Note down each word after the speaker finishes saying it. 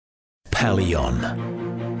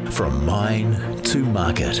Pallion. From mine to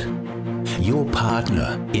market. Your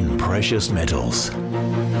partner in precious metals.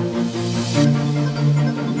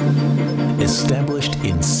 Established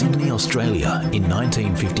in Sydney, Australia in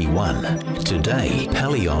 1951, today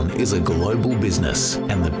Pallion is a global business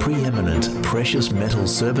and the preeminent precious metal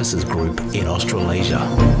services group in Australasia.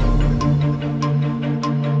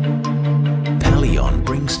 Pallion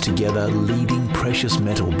brings together leading precious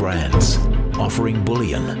metal brands, offering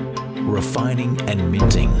bullion, refining and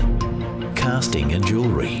minting, casting and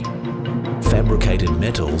jewellery, fabricated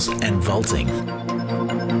metals and vaulting.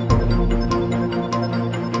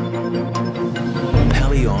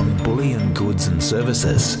 Pallion bullion goods and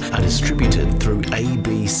services are distributed through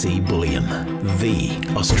ABC Bullion, the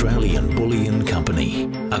Australian bullion company,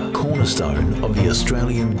 a cornerstone of the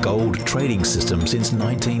Australian gold trading system since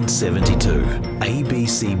 1972.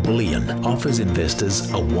 ABC Bullion offers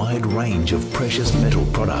investors a wide range of precious metal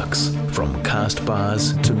products, from cast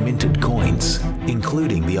bars to minted coins,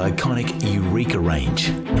 including the iconic Eureka range.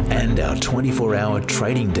 And our 24-hour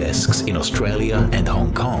trading desks in Australia and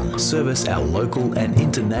Hong Kong service our local and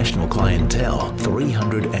international clientele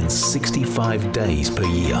 365 days per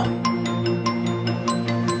year.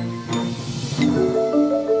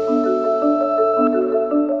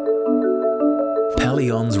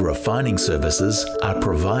 Pallion's refining services are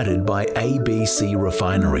provided by ABC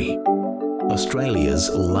Refinery, Australia's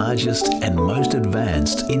largest and most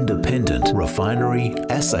advanced independent refinery,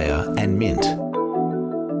 assayer and mint.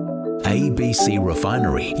 ABC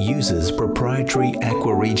Refinery uses proprietary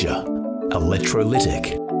aquaregia,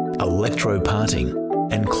 electrolytic, electroparting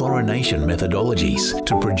and chlorination methodologies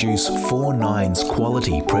to produce 4 nines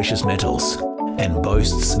quality precious metals, and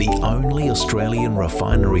boasts the only Australian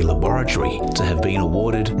refinery laboratory to have been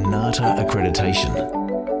awarded NATA accreditation.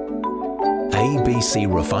 ABC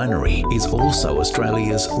Refinery is also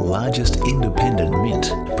Australia's largest independent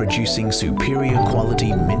mint, producing superior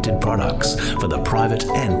quality minted products for the private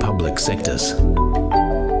and public sectors.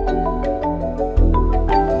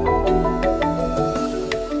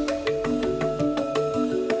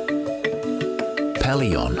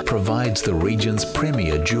 Pallion provides the region's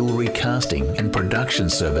premier jewellery casting and production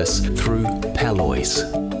service through Palloys.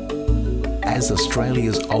 As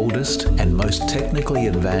Australia's oldest and most technically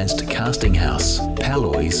advanced casting house,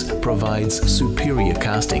 Palloys provides superior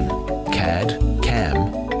casting, CAD, CAM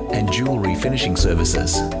and jewellery finishing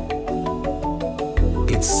services.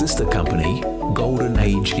 Its sister company, Golden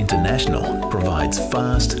Age International, provides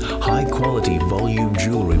fast, high-quality volume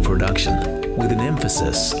jewellery production with an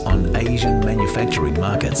emphasis on Asian manufacturing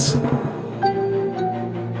markets.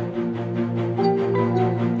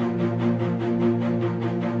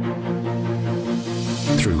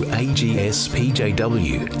 Through AGS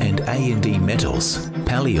PJW and A&D Metals,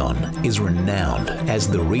 Pallion is renowned as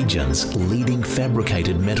the region's leading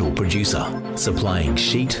fabricated metal producer, supplying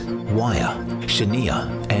sheet, wire, chenier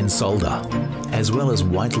and solder, as well as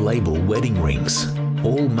white label wedding rings,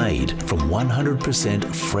 all made from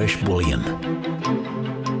 100% fresh bullion.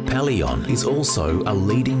 Pallion is also a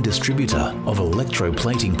leading distributor of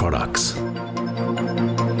electroplating products.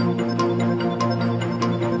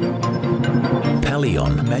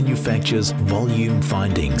 Pallion manufactures volume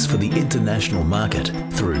findings for the international market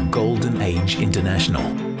through Golden Age International.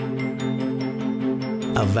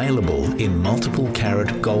 Available in multiple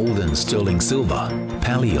carat gold and sterling silver,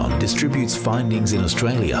 Pallion distributes findings in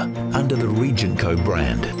Australia under the Regent Co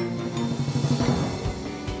brand.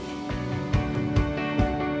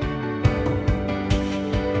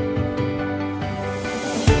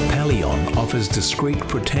 Pallion offers discreet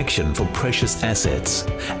protection for precious assets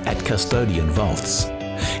at custodian vaults,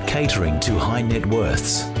 catering to high net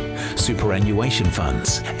worths, superannuation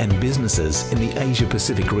funds and businesses in the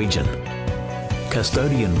Asia-Pacific region.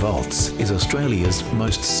 Custodian Vaults is Australia's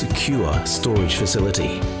most secure storage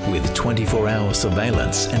facility with 24-hour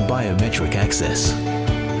surveillance and biometric access.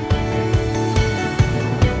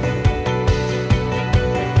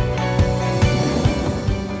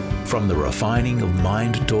 From the refining of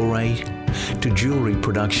mined doré to jewellery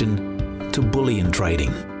production to bullion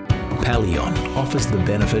trading, Pallion offers the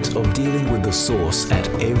benefit of dealing with the source at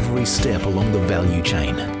every step along the value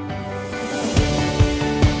chain.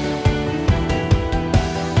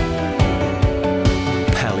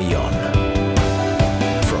 Pallion.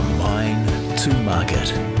 From mine to market.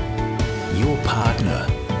 Your partner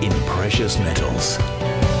in precious metals.